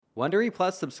Wondery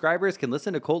Plus subscribers can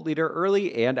listen to Cult Leader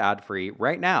early and ad-free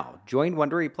right now. Join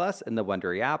Wondery Plus in the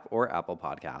Wondery app or Apple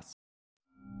Podcasts.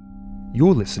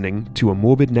 You're listening to a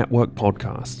Morbid Network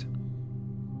podcast.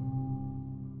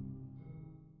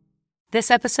 This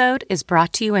episode is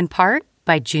brought to you in part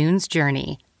by June's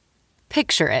Journey.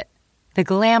 Picture it, the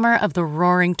glamour of the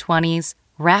roaring 20s,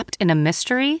 wrapped in a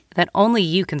mystery that only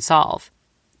you can solve.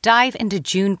 Dive into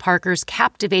June Parker's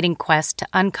captivating quest to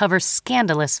uncover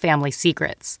scandalous family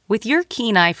secrets. With your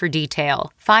keen eye for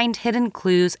detail, find hidden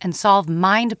clues and solve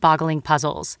mind-boggling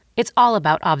puzzles. It's all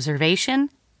about observation,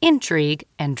 intrigue,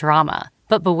 and drama.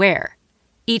 But beware.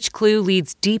 Each clue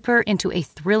leads deeper into a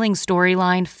thrilling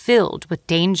storyline filled with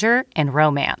danger and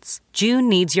romance. June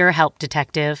needs your help,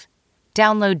 detective.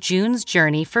 Download June's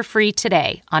Journey for free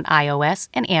today on iOS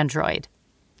and Android.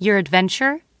 Your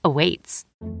adventure awaits.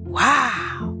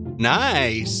 Wow.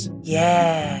 Nice.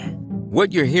 Yeah.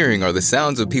 What you're hearing are the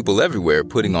sounds of people everywhere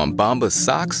putting on Bombas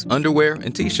socks, underwear,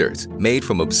 and T-shirts made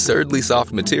from absurdly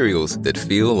soft materials that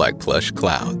feel like plush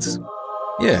clouds.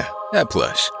 Yeah, that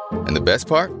plush. And the best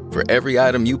part? For every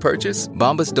item you purchase,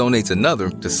 Bombas donates another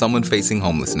to someone facing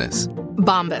homelessness.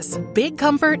 Bombas. Big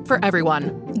comfort for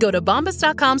everyone. Go to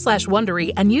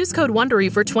bombas.com/Wondery and use code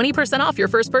Wondery for 20% off your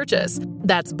first purchase.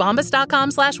 That's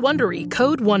bombas.com/Wondery.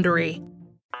 Code Wondery.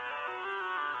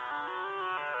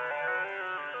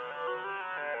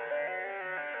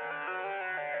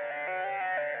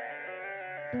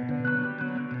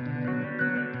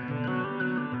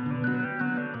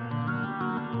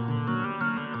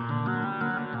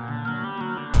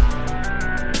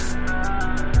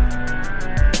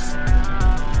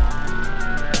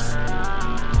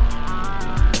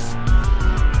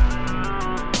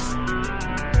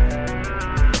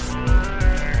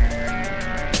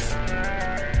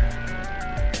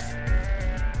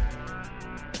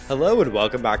 Hello and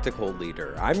welcome back to Cult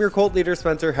Leader. I'm your Cult Leader,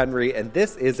 Spencer Henry, and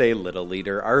this is a Little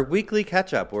Leader, our weekly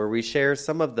catch-up where we share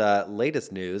some of the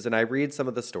latest news and I read some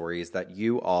of the stories that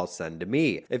you all send to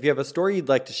me. If you have a story you'd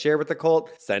like to share with the cult,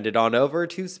 send it on over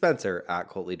to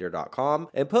spencer@cultleader.com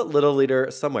and put Little Leader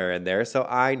somewhere in there so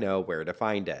I know where to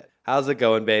find it. How's it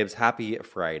going, babes? Happy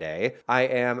Friday. I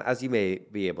am, as you may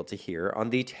be able to hear, on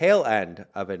the tail end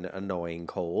of an annoying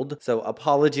cold, so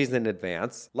apologies in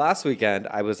advance. Last weekend,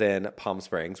 I was in Palm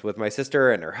Springs with my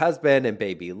sister and her husband and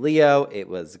baby Leo. It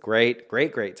was great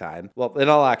time. Well, in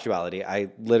all actuality, I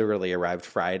literally arrived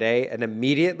Friday, and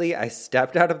immediately I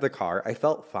stepped out of the car. I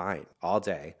felt fine all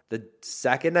day. The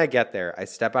second I get there, I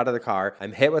step out of the car,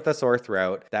 I'm hit with a sore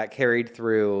throat. That carried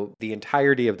through the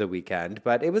entirety of the weekend,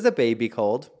 but it was a baby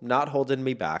cold. Not holding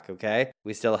me back, okay?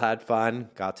 We still had fun,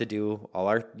 got to do all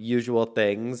our usual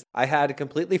things. I had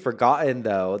completely forgotten,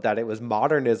 though, that it was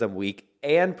Modernism Week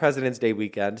and President's Day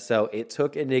weekend, so it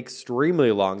took an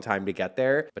extremely long time to get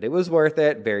there, but it was worth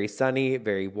it. Very sunny,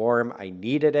 very warm. I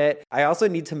needed it. I also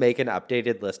need to make an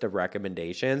updated list of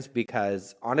recommendations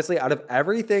because honestly, out of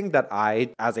everything that I,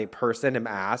 as a person, am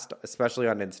asked, especially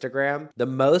on Instagram, the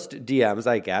most DMs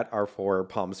I get are for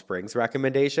Palm Springs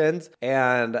recommendations,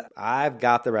 and I've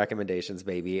got the recommendations,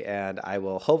 baby, and I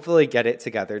will hopefully get it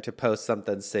together to post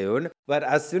something soon. But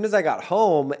as soon as I got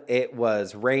home, it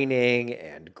was raining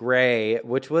and gray,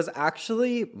 which was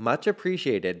actually much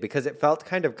appreciated because it felt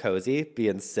kind of cozy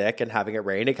being sick and having it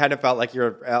rain. It kind of felt like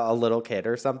you're a little kid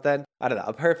or something. I don't know,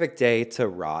 a perfect day to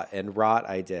rot, and rot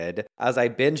I did as I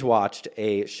binge watched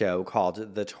a show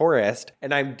called The Tourist,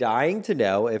 and I'm dying to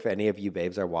know if any of you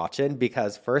babes are watching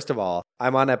because first of all,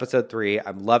 I'm on episode 3.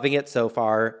 I'm loving it so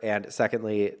far. And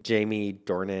secondly, Jamie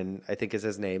Dornan, I think is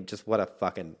his name. Just what a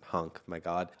fucking hunk. My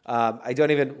God. I don't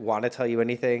even want to tell you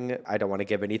anything. I don't want to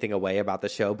give anything away about the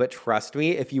show, but trust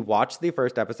me, if you watch the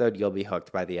first episode, you'll be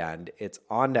hooked by the end. It's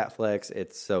on Netflix.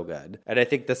 It's so good. And I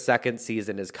think the second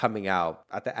season is coming out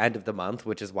at the end of the month,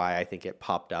 which is why I think it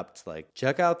popped up to like,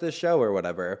 check out this show or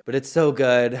whatever. But it's so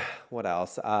good. What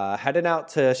else? Heading out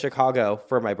to Chicago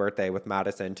for my birthday with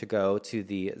Madison to go to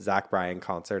the Zach Bryan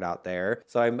concert out there.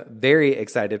 So I'm very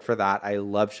excited for that. I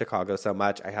love Chicago so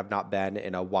much. I have not been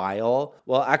in a while.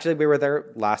 Well, actually, we were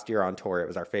there last year on tour. It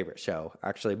was our favorite show,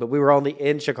 actually, but we were only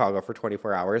in Chicago for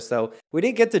 24 hours. So we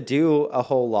didn't get to do a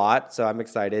whole lot. So I'm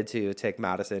excited to take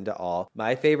Madison to all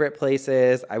my favorite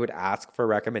places. I would ask for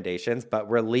recommendations, but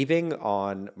we're leaving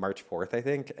on March 4th, I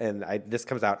think. And this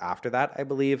comes out after that, I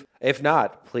believe. If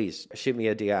not, please shoot me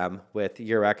a DM with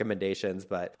your recommendations.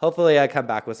 But hopefully I come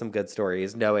back with some good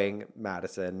stories knowing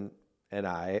Madison and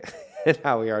I and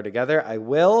how we are together. I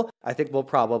will. I think we'll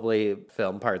probably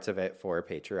film parts of it for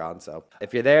Patreon. So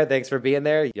if you're there, thanks for being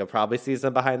there. You'll probably see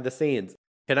some behind the scenes.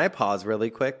 Can I pause really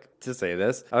quick to say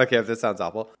this? I don't care if this sounds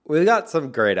awful. We've got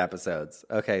some great episodes,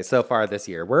 okay, so far this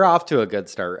year. We're off to a good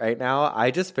start right now.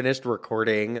 I just finished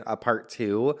recording a part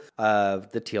 2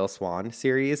 of the Teal Swan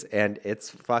series, and it's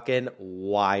fucking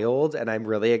wild, and I'm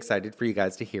really excited for you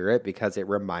guys to hear it because it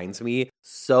reminds me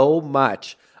so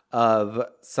much of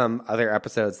some other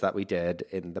episodes that we did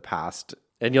in the past.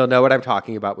 And you'll know what I'm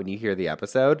talking about when you hear the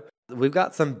episode. We've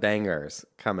got some bangers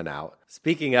coming out.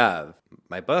 Speaking of,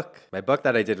 my book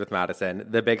that I did with Madison,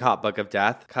 The Big Hot Book of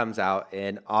Death, comes out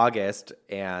in August.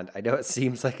 And I know it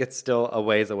seems like it's still a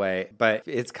ways away, but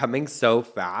it's coming so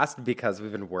fast because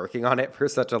we've been working on it for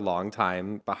such a long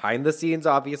time behind the scenes,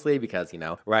 obviously, because,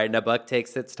 writing a book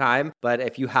takes its time. But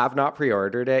if you have not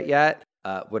pre-ordered it yet,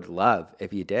 would love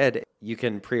if you did. You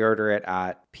can pre-order it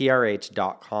at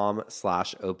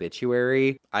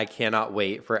prh.com/obituary. I cannot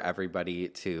wait for everybody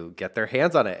to get their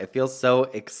hands on it. It feels so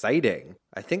exciting.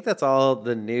 I think that's all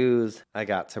the news I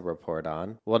got to report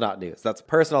on. Well, not news. That's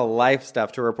personal life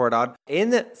stuff to report on.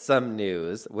 In some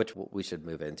news, which we should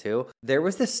move into, there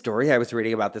was this story I was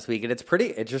reading about this week, and it's pretty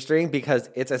interesting because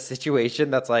it's a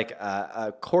situation that's like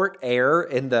a court error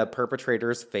in the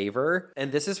perpetrator's favor.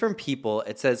 And this is from People.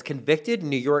 It says, convicted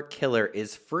New York killer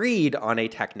is freed on a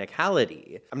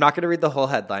technicality. I'm not going to read the whole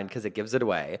headline because it gives it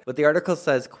away, but the article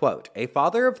says, quote, a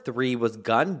father of 3 was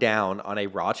gunned down on a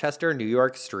Rochester, New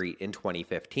York street in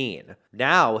 2015.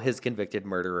 Now his convicted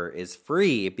murderer is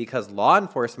free because law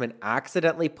enforcement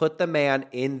accidentally put the man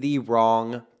in the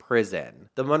wrong prison.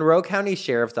 The Monroe County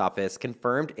Sheriff's Office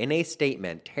confirmed in a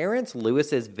statement Terrence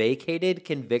Lewis's vacated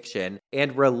conviction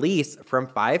and release from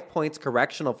 5 Points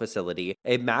Correctional Facility,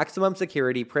 a maximum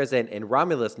security prison in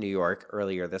Romulus, New York,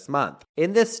 earlier this month.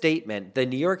 In this statement, the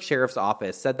New York Sheriff's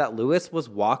Office said that Lewis was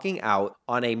walking out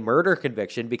on a murder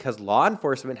conviction because law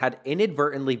enforcement had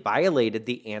inadvertently violated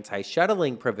the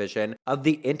anti-shuttling provision of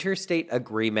the Interstate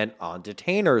Agreement on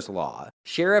Detainers Law.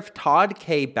 Sheriff Todd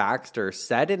K. Baxter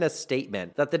said in a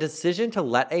statement that the decision to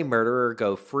let a murderer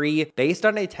go free based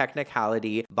on a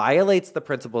technicality violates the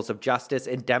principles of justice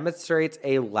and demonstrates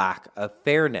a lack of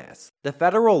fairness. The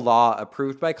federal law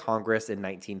approved by Congress in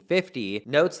 1950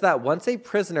 notes that once a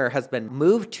prisoner has been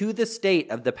moved to the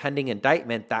state of the pending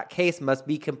indictment, that case must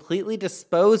be completely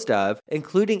disposed of,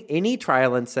 including any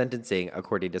trial and sentencing,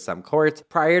 according to some courts,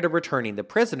 prior to returning the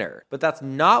prisoner. But that's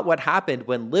not what happened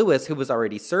when Lewis, who was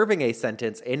already serving a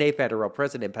sentence in a federal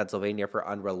prison in Pennsylvania for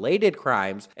unrelated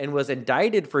crimes and was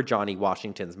indicted for Johnny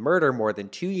Washington's murder more than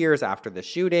 2 years after the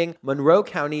shooting, Monroe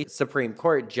County Supreme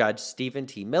Court Judge Stephen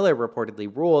T. Miller reportedly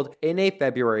ruled in a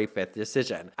February 5th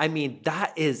decision. I mean,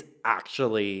 that is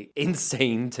actually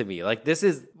insane to me. Like, this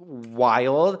is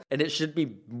wild, and it should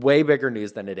be way bigger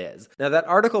news than it is. Now, that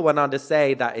article went on to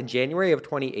say that in January of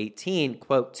 2018,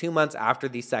 quote, 2 months after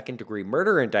the second-degree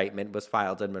murder indictment was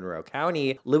filed in Monroe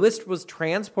County, Lewis was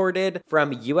transported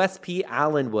from USP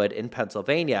Allenwood in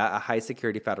Pennsylvania, a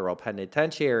high-security federal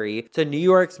penitentiary, to New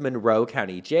York's Monroe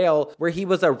County Jail, where he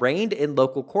was arraigned in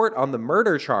local court on the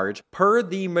murder charge per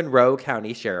the Monroe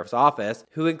County Sheriff's Office,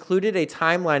 who included a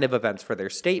timeline of events for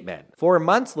their statement. 4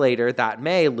 months later, that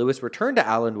May, Lewis returned to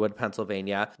Allenwood,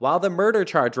 Pennsylvania, while the murder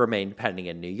charge remained pending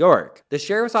in New York. The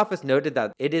Sheriff's Office noted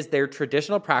that it is their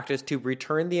traditional practice to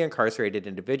return the incarcerated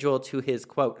individual to his,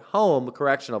 quote, home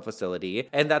correctional facility,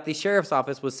 and that the Sheriff's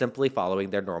Office was simply following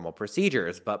their normal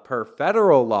procedures. But per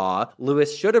federal law,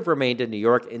 Lewis should have remained in New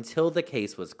York until the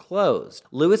case was closed.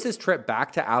 Lewis's trip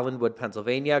back to Allenwood,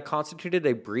 Pennsylvania constituted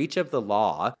a breach of the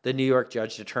law, the New York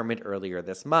judge determined earlier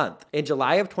this month. In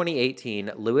July of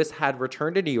 2018, Lewis had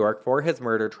returned to New York for his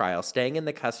murder trial, staying in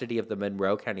the custody of the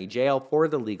Monroe County Jail for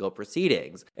the legal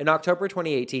proceedings. In October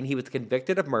 2018, he was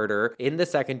convicted of murder in the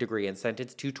second degree and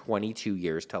sentenced to 22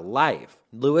 years to life.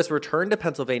 Lewis returned to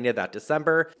Pennsylvania that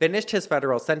December, finished his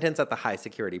federal sentence at the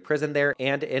high-security prison there,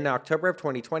 and in October of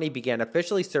 2020 began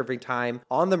officially serving time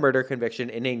on the murder conviction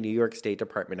in a New York State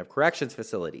Department of Corrections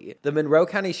facility. The Monroe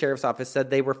County Sheriff's Office said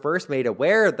they were first made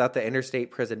aware that the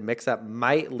interstate prison mix-up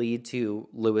might lead to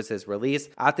Lewis's release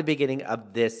at the beginning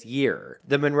of this year.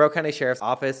 The Monroe County Sheriff's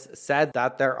Office said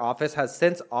that their office has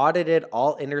since audited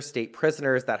all interstate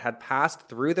prisoners that had passed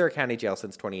through their county jail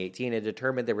since 2018 and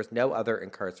determined there was no other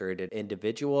incarcerated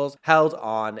individuals held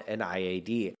on an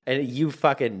IAD. And you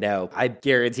fucking know, I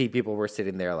guarantee people were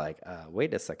sitting there like,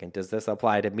 wait a second, does this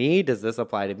apply to me? Does this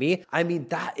apply to me? I mean,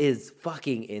 that is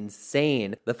fucking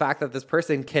insane. The fact that this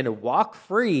person can walk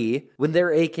free when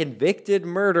they're a convicted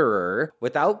murderer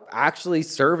without actually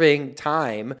serving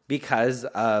time because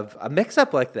of a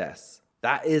mix-up like this.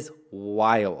 That is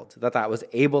wild that was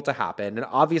able to happen. And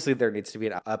obviously there needs to be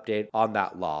an update on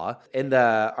that law. In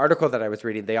the article that I was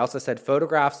reading, they also said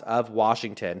photographs of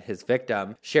Washington, his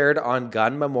victim, shared on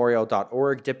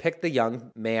gunmemorial.org depict the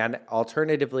young man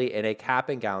alternatively in a cap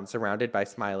and gown surrounded by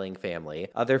smiling family.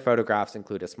 Other photographs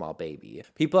include a small baby.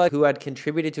 People who had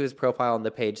contributed to his profile on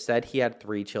the page said he had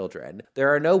 3 children.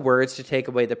 There are no words to take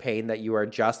away the pain that you are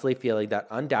justly feeling that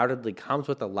undoubtedly comes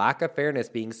with the lack of fairness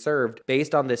being served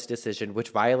based on this decision, which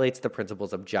violates the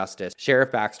principles of justice,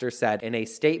 Sheriff Baxter said in a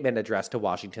statement addressed to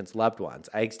Washington's loved ones.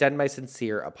 I extend my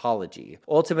sincere apology.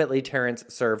 Ultimately, Terrence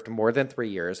served more than 3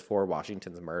 years for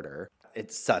Washington's murder.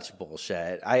 It's such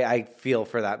bullshit. I feel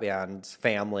for that man's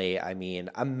family. I mean,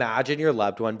 imagine your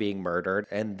loved one being murdered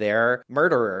and their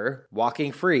murderer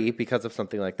walking free because of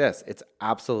something like this. It's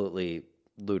absolutely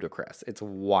ludicrous. It's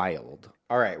wild.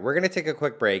 All right, we're going to take a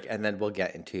quick break and then we'll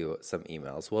get into some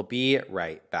emails. We'll be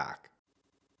right back.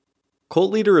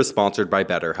 Cult Leader is sponsored by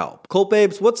BetterHelp. Cult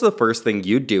Babes, what's the first thing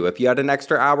you'd do if you had an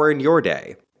extra hour in your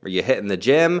day? Are you hitting the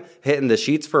gym, hitting the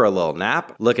sheets for a little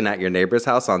nap, looking at your neighbor's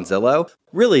house on Zillow?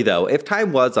 Really though, if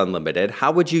time was unlimited,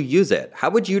 how would you use it? How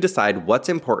would you decide what's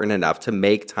important enough to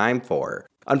make time for?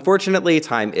 Unfortunately,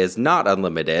 time is not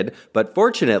unlimited, but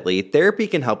fortunately, therapy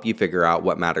can help you figure out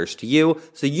what matters to you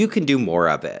so you can do more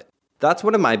of it. That's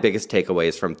one of my biggest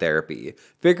takeaways from therapy,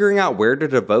 figuring out where to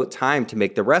devote time to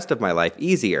make the rest of my life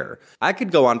easier. I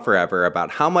could go on forever about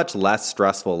how much less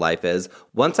stressful life is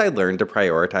once I learned to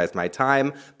prioritize my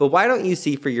time, but why don't you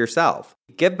see for yourself?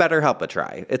 Give BetterHelp a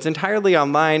try. It's entirely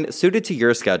online, suited to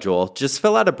your schedule. Just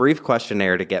fill out a brief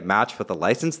questionnaire to get matched with a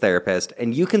licensed therapist,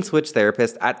 and you can switch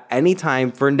therapists at any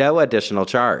time for no additional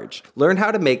charge. Learn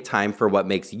how to make time for what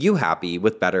makes you happy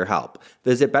with BetterHelp.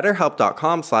 Visit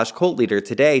BetterHelp.com/cultleader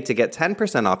today to get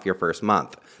 10% off your first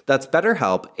month. That's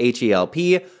BetterHelp,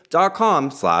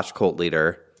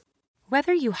 HELP.com/cultleader.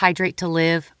 Whether you hydrate to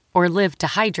live or live to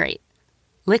hydrate,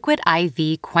 Liquid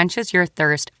IV quenches your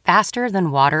thirst faster than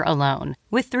water alone.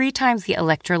 With 3 times the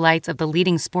electrolytes of the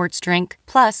leading sports drink,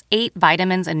 plus 8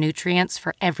 vitamins and nutrients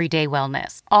for everyday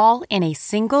wellness, all in a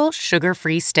single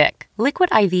sugar-free stick. Liquid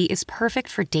IV is perfect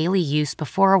for daily use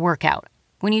before a workout,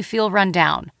 when you feel run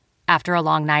down, after a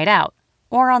long night out,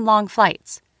 or on long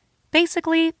flights.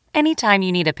 Basically, anytime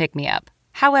you need a pick-me-up,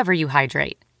 however you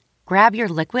hydrate. Grab your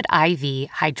Liquid IV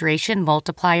Hydration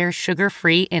Multiplier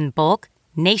sugar-free in bulk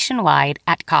nationwide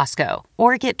at Costco,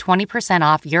 or get 20%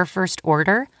 off your first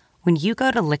order when you go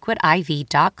to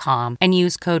liquidiv.com and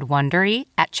use code WONDERY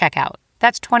at checkout.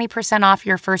 That's 20% off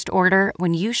your first order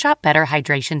when you shop Better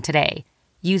Hydration today,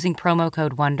 using promo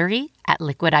code WONDERY at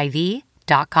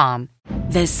liquidiv.com.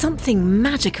 There's something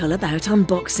magical about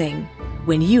unboxing.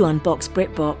 When you unbox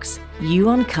BritBox, you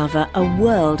uncover a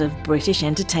world of British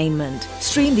entertainment.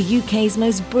 Stream the UK's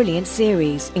most brilliant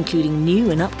series, including new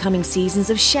and upcoming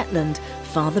seasons of Shetland,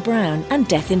 Father Brown and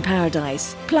Death in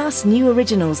Paradise. Plus new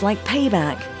originals like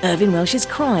Payback, Irving Welsh's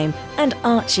Crime and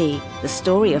Archie, the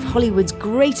story of Hollywood's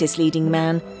greatest leading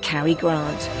man, Cary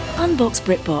Grant. Unbox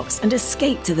BritBox and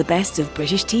escape to the best of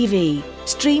British TV.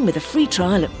 Stream with a free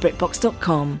trial at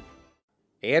BritBox.com.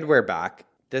 And we're back.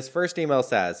 This first email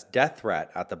says, death threat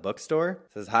at the bookstore.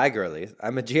 It says, hi girlies,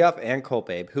 I'm a Geoff and Cult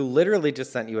Babe who literally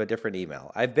just sent you a different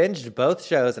email. I've binged both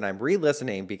shows and I'm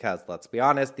re-listening because, let's be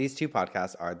honest, these 2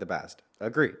 podcasts are the best.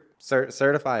 Agreed.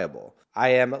 Certifiable. I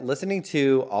am listening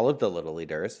to all of the Little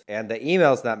Leaders and the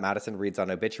emails that Madison reads on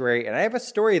Obituary, and I have a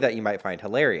story that you might find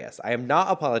hilarious. I am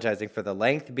not apologizing for the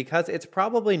length because it's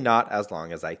probably not as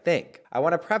long as I think. I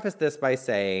want to preface this by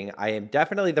saying I am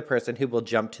definitely the person who will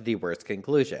jump to the worst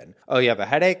conclusion. Oh, you have a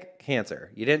headache?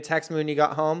 Cancer. You didn't text me when you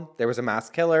got home? There was a mass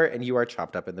killer and you are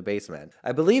chopped up in the basement.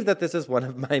 I believe that this is one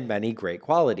of my many great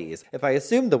qualities. If I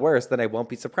assume the worst, then I won't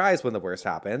be surprised when the worst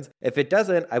happens. If it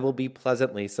doesn't, I will be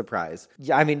pleasantly surprised.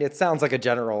 Yeah, I mean, it sounds like a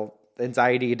general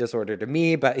anxiety disorder to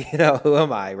me, but who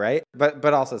am I, right?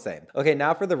 But also same. Okay,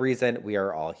 now for the reason we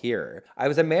are all here. I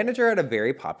was a manager at a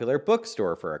very popular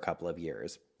bookstore for a couple of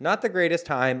years. Not the greatest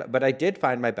time, but I did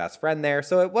find my best friend there,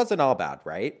 so it wasn't all bad,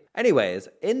 right? Anyways,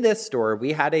 in this store,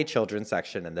 we had a children's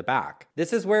section in the back.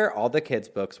 This is where all the kids'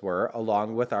 books were,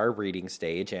 along with our reading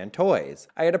stage and toys.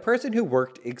 I had a person who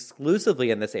worked exclusively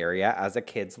in this area as a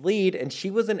kid's lead, and she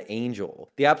was an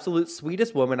angel. The absolute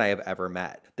sweetest woman I have ever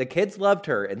met. The kids loved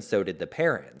her, and so did the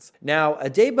parents. Now, a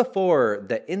day before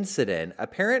the incident, a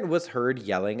parent was heard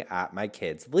yelling at my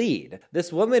kid's lead.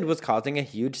 This woman was causing a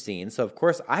huge scene, so of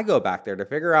course I go back there to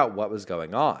figure out what was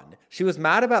going on. She was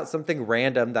mad about something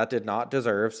random that did not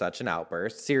deserve such an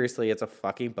outburst. Seriously, it's a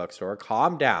fucking bookstore.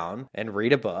 Calm down and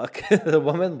read a book. The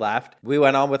woman left. We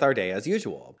went on with our day as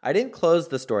usual. I didn't close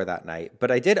the store that night,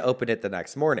 but I did open it the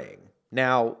next morning.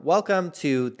 Now, welcome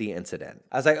to the incident.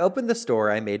 As I opened the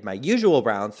store, I made my usual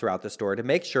rounds throughout the store to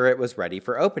make sure it was ready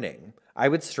for opening. I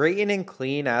would straighten and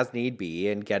clean as need be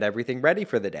and get everything ready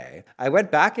for the day. I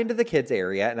went back into the kids'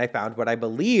 area and I found what I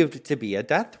believed to be a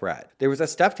death threat. There was a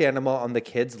stuffed animal on the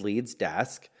kids' lead's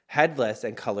desk, headless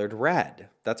and colored red.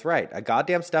 That's right, a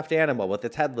goddamn stuffed animal with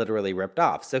its head literally ripped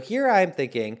off. So here I'm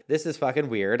thinking, this is fucking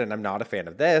weird and I'm not a fan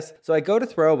of this. So I go to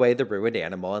throw away the ruined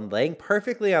animal, and laying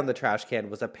perfectly on the trash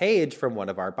can was a page from one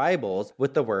of our Bibles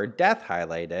with the word death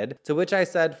highlighted, to which I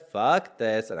said, fuck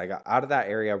this, and I got out of that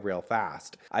area real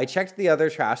fast. I checked the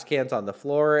other trash cans on the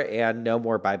floor and no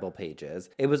more Bible pages.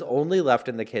 It was only left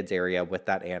in the kids area with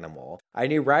that animal. I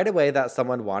knew right away that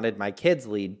someone wanted my kids'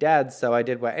 lead dead, so I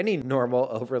did what any normal,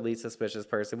 overly suspicious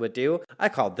person would do.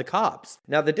 I called the cops.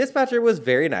 Now, the dispatcher was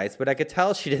very nice, but I could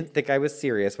tell she didn't think I was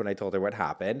serious when I told her what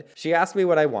happened. She asked me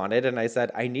what I wanted, and I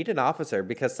said, I need an officer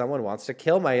because someone wants to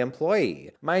kill my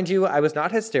employee. Mind you, I was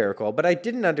not hysterical, but I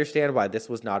didn't understand why this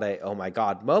was not a oh my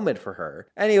god moment for her.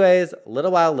 Anyways, a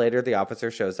little while later, the officer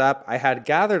shows up. I had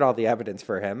gathered all the evidence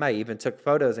for him. I even took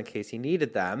photos in case he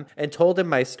needed them and told him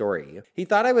my story. He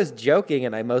thought I was joking,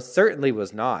 and I most certainly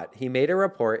was not. He made a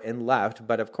report and left,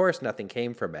 but of course nothing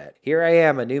came from it. Here I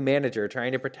am, a new manager trying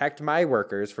to protect my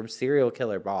workers from serial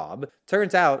killer Bob.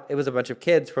 Turns out it was a bunch of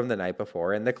kids from the night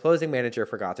before, and the closing manager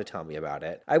forgot to tell me about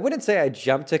it. I wouldn't say I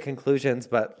jumped to conclusions,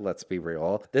 but let's be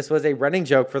real. This was a running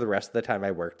joke for the rest of the time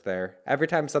I worked there. Every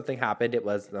time something happened, it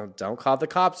was, oh, don't call the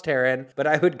cops, Taryn. But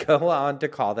I would go on to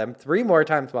call them 3 more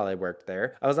times while I worked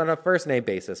there. I was on a first name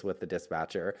basis with the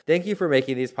dispatcher. Thank you for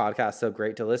making these podcasts so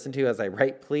great to listen to as I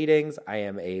write pleadings. I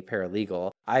am a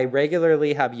paralegal. I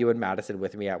regularly have you and Madison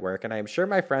with me at work, and I am sure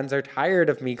my friends are tired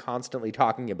of me constantly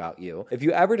talking about you. If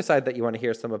you ever decide that you want to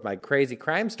hear some of my crazy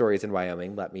crime stories in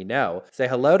Wyoming, let me know. Say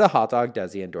hello to Hot Dog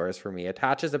Desi and Doris for me.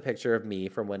 Attaches a picture of me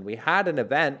from when we had an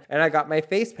event, and I got my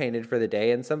face painted for the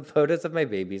day, and some photos of my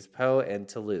babies, Poe and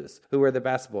Toulouse, who were the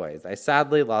best boys. I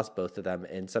sadly lost both of them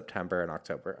in September and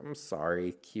October. I'm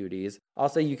sorry, cuties.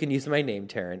 Also, you can use my name,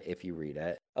 Taryn, if you read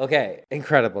it. Okay,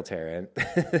 incredible, Taryn.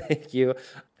 Thank you.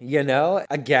 You know,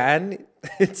 again,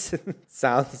 it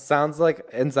sounds like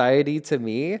anxiety to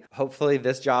me. Hopefully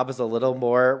this job is a little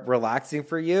more relaxing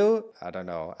for you. I don't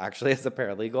know, actually as a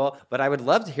paralegal, but I would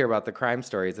love to hear about the crime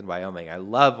stories in Wyoming. I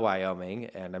love Wyoming,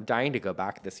 and I'm dying to go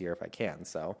back this year if I can.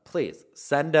 So please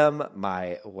send them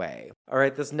my way. All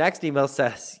right, this next email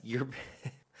says,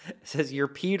 It says, your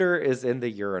Peter is in the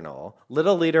urinal.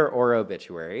 Little leader or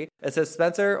obituary. It says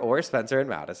Spencer and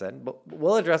Madison. But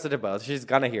we'll address it to both. She's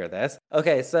gonna hear this.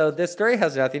 Okay, so this story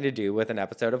has nothing to do with an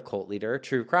episode of Cult Leader,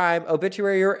 true crime,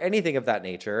 obituary, or anything of that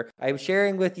nature. I'm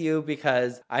sharing with you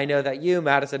because I know that you,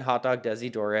 Madison, Hot Dog,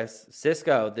 Desi, Doris,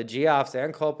 Cisco, the Geoffs,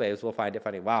 and Cult Babes will find it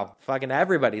funny. Wow, fucking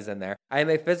everybody's in there. I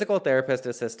am a physical therapist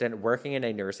assistant working in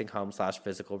a nursing home /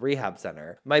 physical rehab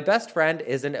center. My best friend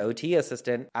is an OT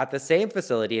assistant at the same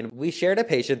facility, and we shared a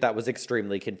patient that was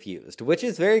extremely confused, which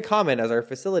is very common as our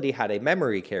facility had a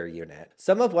memory care unit.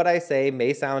 Some of what I say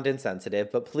may sound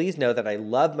insensitive, but please know that I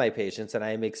love my patients and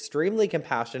I am extremely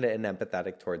compassionate and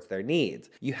empathetic towards their needs.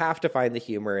 You have to find the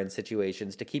humor in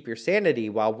situations to keep your sanity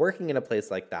while working in a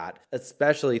place like that,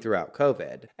 especially throughout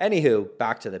COVID. Anywho,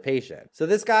 back to the patient. So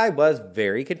this guy was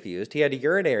very confused. He had a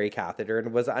urinary catheter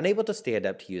and was unable to stand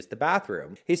up to use the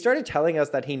bathroom. He started telling us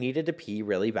that he needed to pee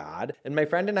really bad, and my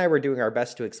friend and I were doing our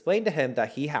best to explain to him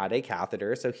that he had a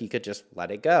catheter so he could just let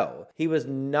it go. He was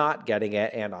not getting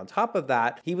it, and on top of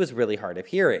that, he was really hard of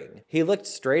hearing. He looked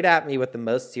straight at me with the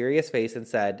most serious face and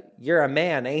said, "You're a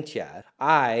man, ain't ya?"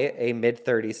 I, a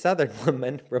mid-30s Southern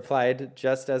woman, replied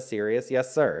just as serious,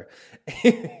 "Yes, sir."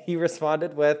 He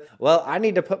responded with, "Well, I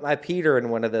need to put my Peter in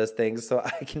one of those things so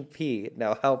I can pee.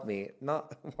 Now help me."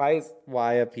 Not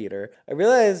why a Peter? I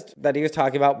realized that he was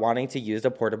talking about wanting to use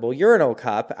a portable urinal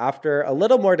cup. After a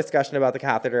little more discussion about the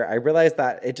catheter, I realized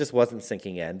that it just wasn't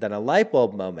sinking in. Then a light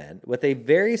bulb moment. With a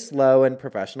very slow and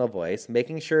professional voice,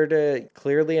 making sure to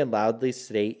clearly and loudly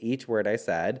state each word I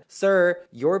said, "Sir,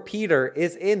 your Peter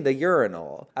is in the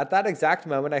urinal." At that exact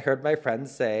moment, I heard my friend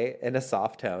say in a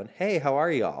soft tone, "Hey, how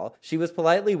are y'all?" She was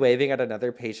politely waving at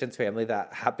another patient's family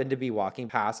that happened to be walking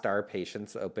past our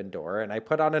patient's open door, and I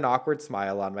put on an awkward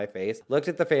smile on my face, looked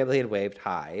at the family and waved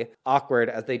hi. Awkward,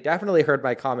 as they definitely heard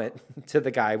my comment to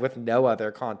the guy with no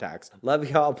other context. Love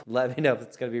y'all. Let me know if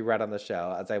it's going to be read on the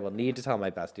show, as I will need to tell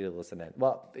my bestie to listen in.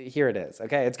 Well, here it is.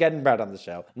 Okay, it's getting read on the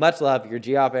show. Much love, your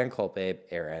Geoff and Cult Babe,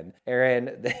 Aaron.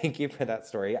 Aaron, thank you for that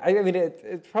story. I mean,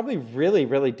 it's probably really,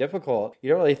 really difficult. You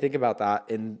don't really think about that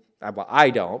in Well, I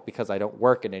don't, because I don't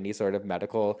work in any sort of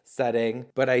medical setting,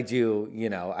 but I do,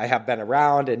 I have been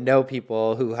around and know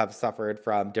people who have suffered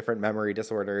from different memory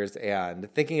disorders, and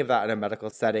thinking of that in a medical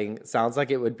setting sounds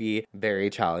like it would be very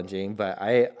challenging, but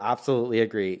I absolutely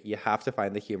agree. You have to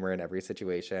find the humor in every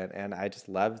situation, and I just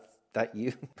love that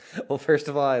you, well, first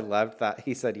of all, I loved that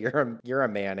he said, you're a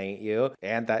man, ain't you?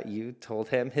 And that you told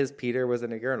him his Peter was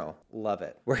in a urinal. Love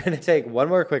it. We're going to take one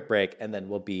more quick break, and then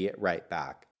we'll be right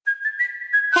back.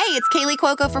 Hey, it's Kaylee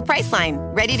Cuoco for Priceline.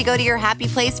 Ready to go to your happy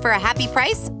place for a happy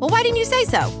price? Well, why didn't you say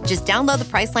so? Just download the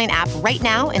Priceline app right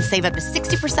now and save up to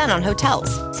 60% on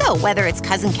hotels. So whether it's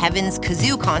Cousin Kevin's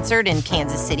Kazoo Concert in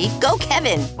Kansas City, go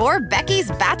Kevin, or Becky's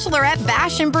Bachelorette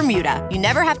Bash in Bermuda, you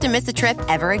never have to miss a trip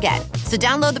ever again. So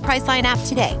download the Priceline app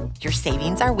today. Your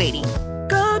savings are waiting.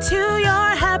 Go to your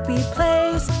happy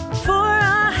place for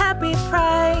a happy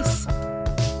price.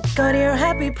 Go to your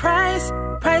happy price,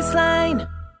 Priceline.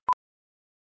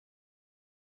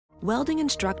 Welding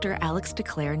instructor Alex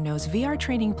DeClaire knows VR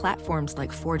training platforms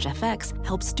like Forge FX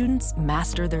help students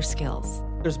master their skills.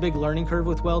 There's a big learning curve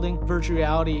with welding. Virtual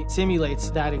reality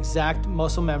simulates that exact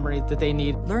muscle memory that they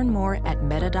need. Learn more at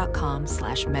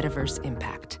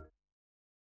meta.com/metaverseimpact.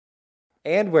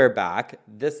 And we're back.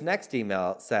 This next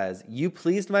email says, "You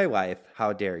pleased my wife.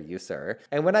 How dare you, sir?"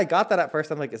 And when I got that at first,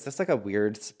 I'm like, is this like a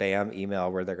weird spam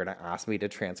email where they're going to ask me to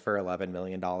transfer $11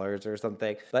 million or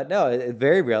something? But no, it's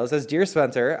very real. It says, "Dear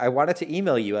Spencer, I wanted to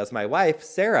email you as my wife,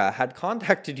 Sarah, had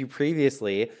contacted you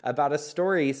previously about a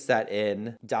story set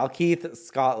in Dalkeith,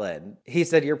 Scotland. He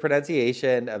said your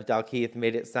pronunciation of Dalkeith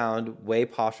made it sound way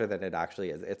posher than it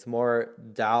actually is. It's more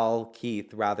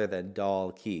Dalkeith rather than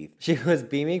Dalkeith. She was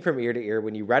beaming from ear to ear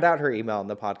when you read out her email on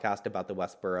the podcast about the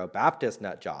Westboro Baptist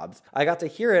nut jobs. I got to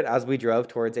hear it as we drove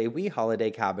towards a wee holiday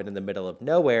cabin in the middle of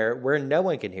nowhere where no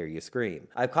one can hear you scream.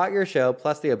 I've caught your show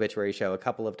plus the obituary show a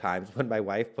couple of times when my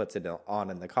wife puts it on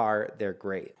in the car. They're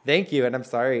great. Thank you, and I'm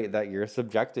sorry that you're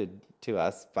subjected to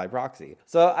us by proxy."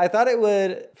 So I thought it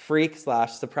would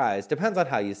freak/surprise, depends on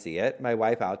how you see it, my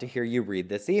wife out to hear you read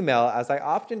this email, as I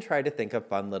often try to think of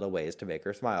fun little ways to make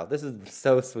her smile. This is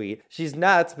so sweet. She's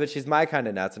nuts, but she's my kind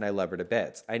of nuts, and I love her to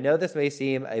bits. I know this may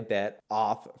seem a bit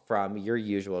off from your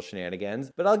usual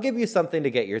shenanigans, but I'll give you something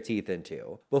to get your teeth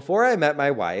into. Before I met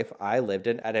my wife, I lived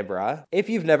in Edinburgh. If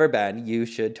you've never been, you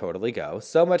should totally go.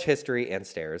 So much history and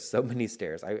stairs, so many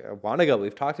stairs. I want to go.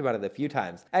 We've talked about it a few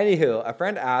times. Anywho, a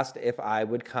friend asked if I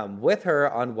would come with her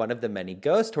on one of the many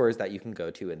ghost tours that you can go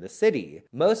to in the city.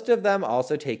 Most of them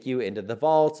also take you into the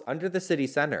vaults under the city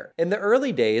center. In the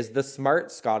early days, the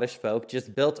smart Scottish folk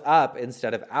just built up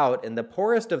instead of out, and the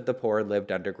poorest of the poor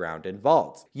lived underground in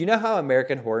vaults. You know how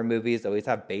American horror movies always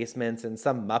have basements and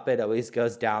some Muppet always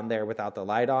goes down there without the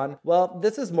light on? Well,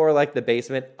 this is more like the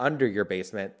basement under your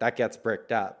basement that gets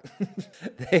bricked up.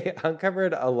 They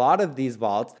uncovered a lot of these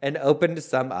vaults and opened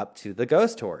some up to the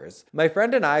ghost tours. My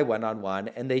friend and I went on one,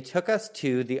 and they took us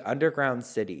to the underground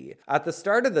city. At the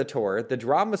start of the tour, the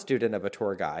drama student of a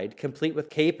tour guide, complete with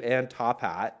cape and top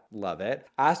hat, love it,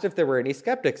 asked if there were any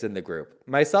skeptics in the group.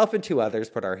 Myself and 2 others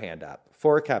put our hand up.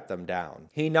 4 kept them down.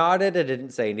 He nodded and didn't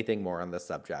say anything more on the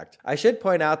subject. I should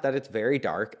point out that it's very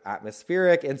dark,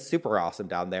 atmospheric, and super awesome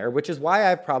down there, which is why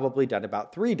I've probably done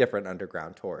about 3 different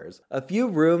underground tours. A few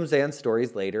rooms and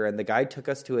stories later, and the guide took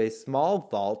us to a small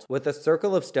vault with a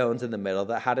circle of stones in the middle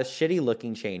that had a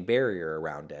shitty-looking chain barrier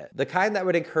around it. The kind that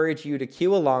would encourage you to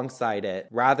queue alongside it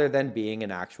rather than being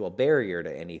an actual barrier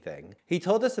to anything. He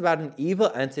told us about an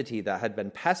evil entity that had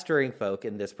been pestering folk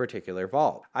in this particular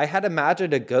vault. I had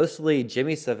imagined a ghostly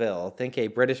Jimmy Savile, think a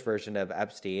British version of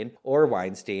Epstein or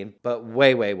Weinstein, but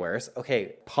way, way worse.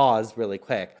 Okay, pause really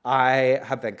quick. I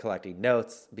have been collecting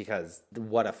notes because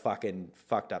what a fucking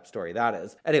fucked up story that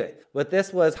is. Anyway, but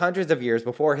this was hundreds of years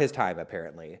before his time,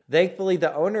 apparently. Thankfully,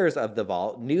 the owners of the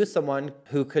vault knew someone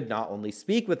who could not only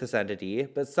speak with this entity,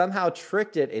 but somehow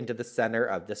tricked it into the center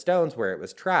of the stones where it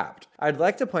was trapped. I'd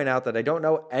like to point out that I don't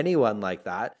know anyone like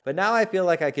that, but now I feel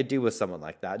like I could do with someone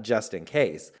like that, just in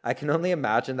case. I can only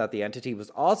imagine that the entity was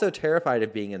also terrified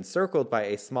of being encircled by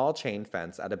a small chain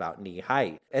fence at about knee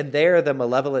height. And there the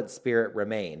malevolent spirit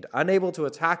remained, unable to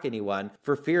attack anyone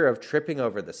for fear of tripping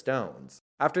over the stones.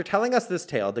 After telling us this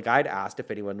tale, the guide asked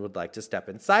if anyone would like to step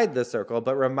inside the circle,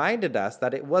 but reminded us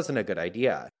that it wasn't a good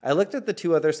idea. I looked at the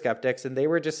 2 other skeptics, and they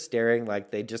were just staring like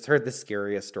they just heard the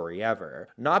scariest story ever.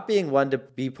 Not being one to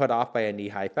be put off by a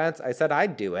knee-high fence, I said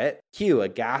I'd do it. Cue a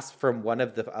gasp from one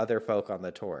of the other folk on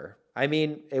the tour. I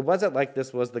mean, it wasn't like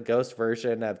this was the ghost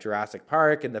version of Jurassic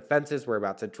Park and the fences were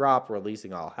about to drop,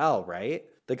 releasing all hell, right?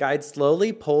 The guide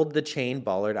slowly pulled the chain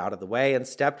bollard out of the way and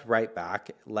stepped right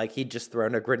back, like he'd just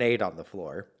thrown a grenade on the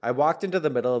floor. I walked into the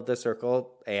middle of the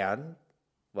circle and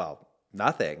Well,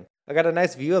 nothing. I got a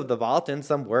nice view of the vault and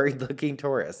some worried-looking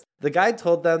tourists. The guide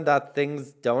told them that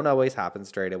things don't always happen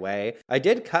straight away. I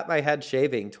did cut my head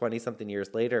shaving 20-something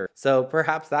years later, so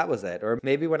perhaps that was it. Or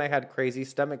maybe when I had crazy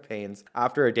stomach pains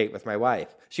after a date with my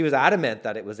wife. She was adamant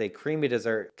that it was a creamy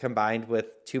dessert combined with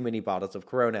too many bottles of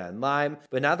Corona and lime,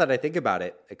 but now that I think about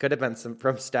it, it could have been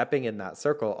from stepping in that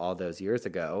circle all those years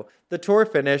ago. The tour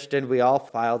finished and we all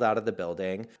filed out of the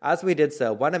building. As we did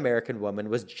so, one American woman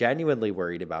was genuinely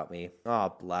worried about me.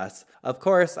 Oh, bless. Of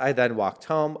course, I then walked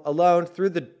home alone through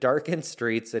the darkened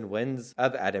streets and winds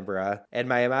of Edinburgh, and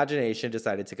my imagination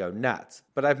decided to go nuts.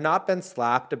 But I've not been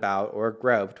slapped about or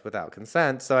groped without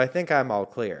consent, so I think I'm all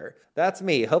clear. That's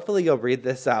me. Hopefully you'll read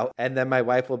this out, and then my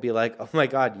wife will be like, oh my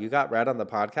God, you got read on the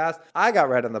podcast? I got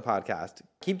read on the podcast.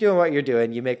 Keep doing what you're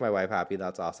doing. You make my wife happy.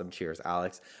 That's awesome. Cheers,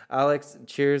 Alex. Alex,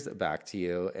 cheers back to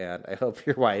you, and I hope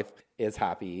your wife is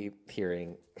happy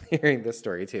hearing this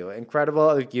story too. Incredible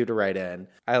of you to write in.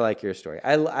 I like your story.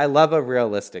 I love a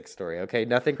realistic story, okay?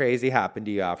 Nothing crazy happened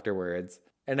to you afterwards.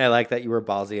 And I like that you were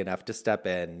ballsy enough to step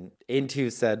into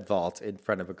said vault in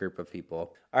front of a group of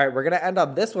people. All right, we're going to end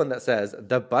on this one that says,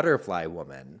 The Butterfly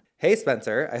Woman. Hey,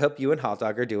 Spencer, I hope you and Hot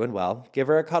Dog are doing well. Give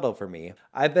her a cuddle for me.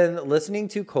 I've been listening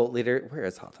to Cult Leader. Where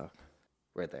is Hot Dog?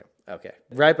 Right there. Okay.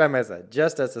 Right by my side,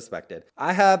 just as suspected.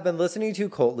 I have been listening to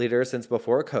Cult Leader since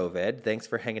before COVID. Thanks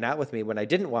for hanging out with me when I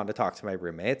didn't want to talk to my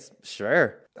roommates.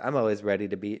 Sure. I'm always ready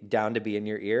to be down to be in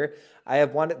your ear.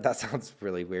 That sounds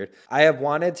really weird. I have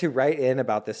wanted to write in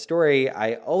about this story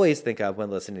I always think of when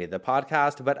listening to the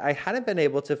podcast, but I hadn't been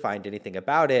able to find anything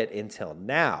about it until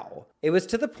now. It was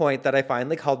to the point that I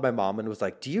finally called my mom and was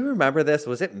like, do you remember this?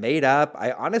 Was it made up?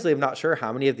 I honestly am not sure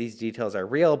how many of these details are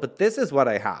real, but this is what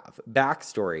I have.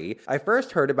 Backstory. I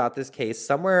first heard about this case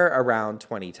somewhere around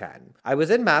 2010. I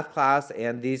was in math class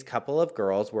and these couple of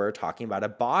girls were talking about a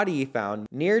body found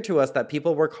near to us that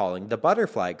people were calling the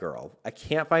Butterfly Girl. I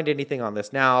can't find anything on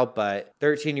this now, but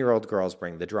 13-year-old girls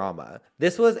bring the drama.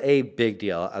 This was a big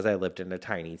deal as I lived in a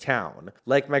tiny town.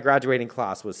 Like my graduating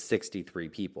class was 63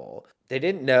 people. They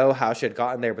didn't know how she had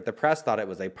gotten there, but the press thought it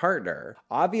was a partner.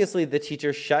 Obviously, the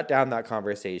teacher shut down that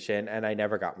conversation, and I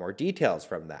never got more details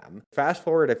from them. Fast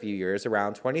forward a few years,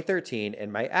 around 2013,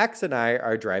 and my ex and I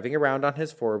are driving around on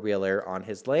his four-wheeler on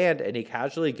his land, and he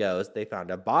casually goes, they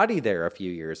found a body there a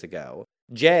few years ago.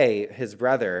 Jay, his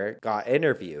brother, got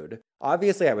interviewed.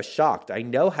 Obviously, I was shocked. I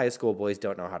know high school boys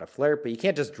don't know how to flirt, but you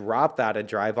can't just drop that and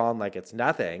drive on like it's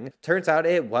nothing. Turns out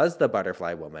it was the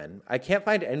Butterfly Woman. I can't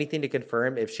find anything to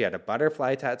confirm if she had a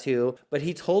butterfly tattoo, but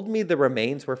he told me the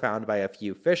remains were found by a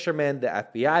few fishermen. The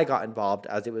FBI got involved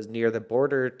as it was near the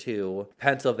border to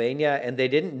Pennsylvania, and they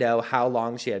didn't know how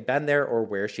long she had been there or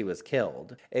where she was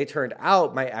killed. It turned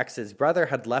out my ex's brother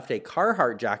had left a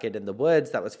Carhartt jacket in the woods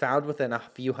that was found within a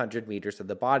few hundred meters of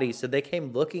the body, so they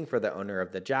came looking for the owner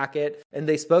of the jacket. And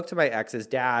they spoke to my ex's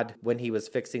dad when he was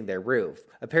fixing their roof.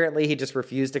 Apparently, he just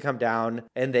refused to come down,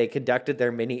 and they conducted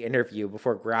their mini interview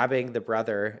before grabbing the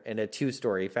brother in a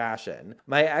two-story fashion.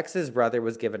 My ex's brother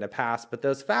was given a pass, but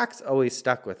those facts always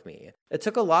stuck with me. It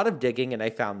took a lot of digging, and I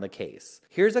found the case.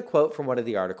 Here's a quote from one of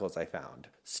the articles I found.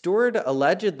 Stewart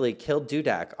allegedly killed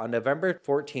Dudek on November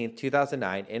 14,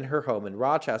 2009 in her home in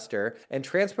Rochester and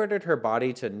transported her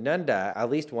body to Nunda at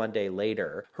least one day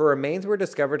later. Her remains were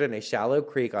discovered in a shallow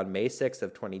creek on May 6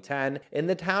 of 2010 in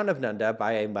the town of Nunda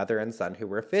by a mother and son who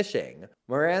were fishing.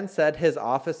 Moran said his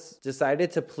office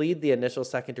decided to plead the initial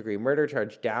second-degree murder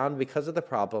charge down because of the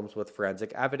problems with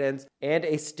forensic evidence and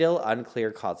a still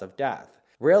unclear cause of death.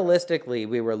 Realistically,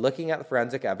 we were looking at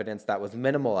forensic evidence that was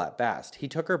minimal at best. He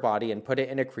took her body and put it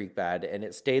in a creek bed, and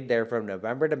it stayed there from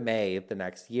November to May the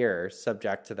next year,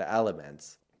 subject to the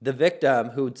elements. The victim,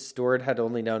 who Stewart had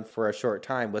only known for a short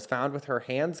time, was found with her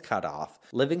hands cut off.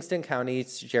 Livingston County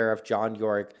Sheriff John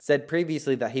York said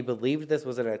previously that he believed this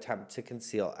was an attempt to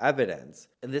conceal evidence.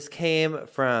 And this came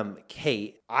from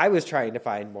Kate. I was trying to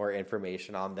find more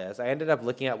information on this. I ended up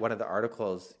looking at one of the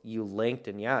articles you linked,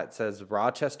 and yeah, it says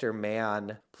Rochester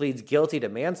man pleads guilty to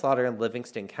manslaughter in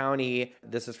Livingston County.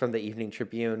 This is from the Evening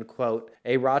Tribune. Quote,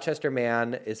 a Rochester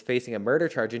man is facing a murder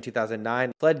charge in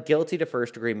 2009, pled guilty to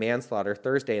first-degree manslaughter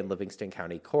Thursday in Livingston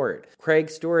County Court. Craig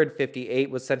Stewart,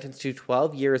 58, was sentenced to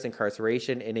 12 years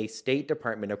incarceration in a State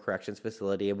Department of Corrections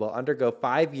facility and will undergo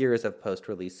 5 years of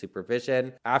post-release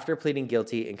supervision after pleading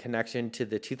guilty in connection to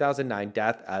the 2009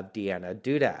 death of Deanna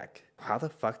Dudek. How the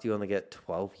fuck do you only get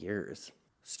 12 years?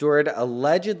 Stewart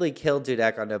allegedly killed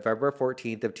Dudek on November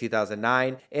 14th of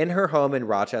 2009 in her home in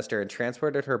Rochester and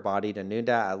transported her body to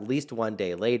Nunda at least one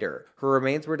day later. Her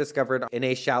remains were discovered in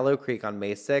a shallow creek on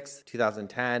May 6,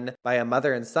 2010 by a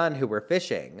mother and son who were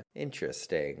fishing.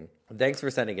 Interesting. Thanks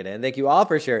for sending it in. Thank you all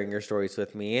for sharing your stories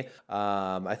with me.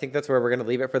 I think that's where we're going to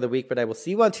leave it for the week, but I will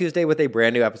see you on Tuesday with a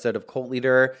brand new episode of Cult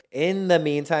Leader. In the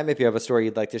meantime, if you have a story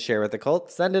you'd like to share with the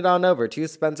cult, send it on over to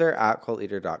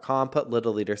Spencer@cultleader.com. Put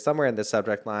Little Leader somewhere in the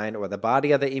subject line or the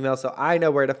body of the email so I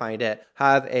know where to find it.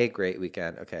 Have a great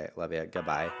weekend. Okay, love you.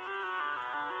 Goodbye.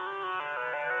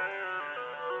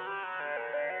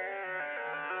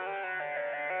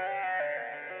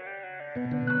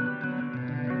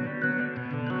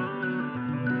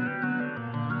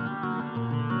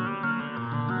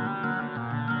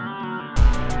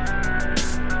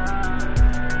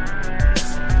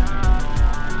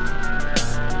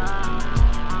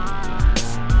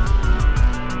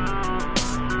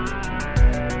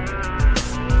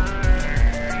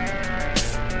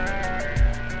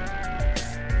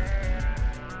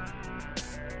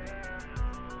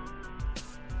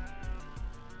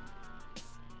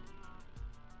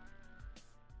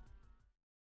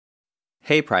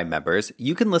 Hey Prime members,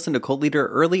 you can listen to Cult Leader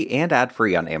early and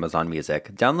ad-free on Amazon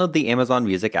Music. Download the Amazon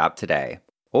Music app today.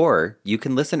 Or you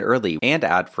can listen early and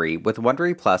ad-free with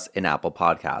Wondery Plus in Apple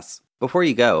Podcasts. Before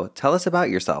you go, tell us about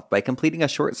yourself by completing a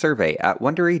short survey at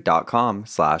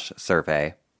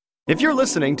Wondery.com/survey. If you're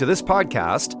listening to this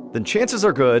podcast, then chances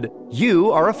are good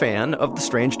you are a fan of the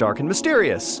strange, dark, and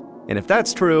mysterious. And if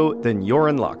that's true, then you're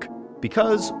in luck.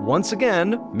 Because, once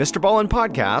again, Mr. Ballin'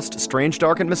 Podcast, Strange,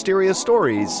 Dark, and Mysterious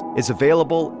Stories, is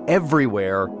available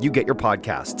everywhere you get your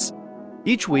podcasts.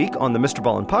 Each week on the Mr.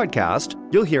 Ballin' Podcast,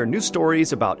 you'll hear new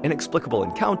stories about inexplicable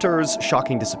encounters,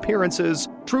 shocking disappearances,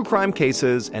 true crime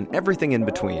cases, and everything in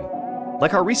between.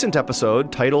 Like our recent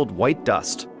episode titled White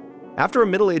Dust. After a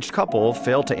middle-aged couple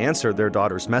fail to answer their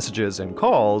daughter's messages and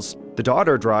calls, the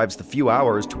daughter drives the few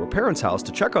hours to her parents' house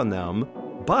to check on them.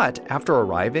 But after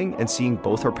arriving and seeing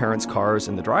both her parents' cars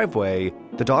in the driveway,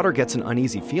 the daughter gets an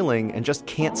uneasy feeling and just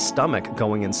can't stomach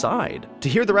going inside. To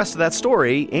hear the rest of that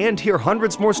story and hear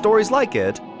hundreds more stories like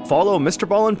it, follow Mr.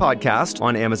 Ballin' Podcast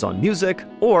on Amazon Music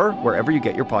or wherever you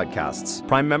get your podcasts.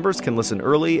 Prime members can listen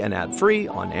early and ad-free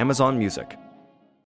on Amazon Music.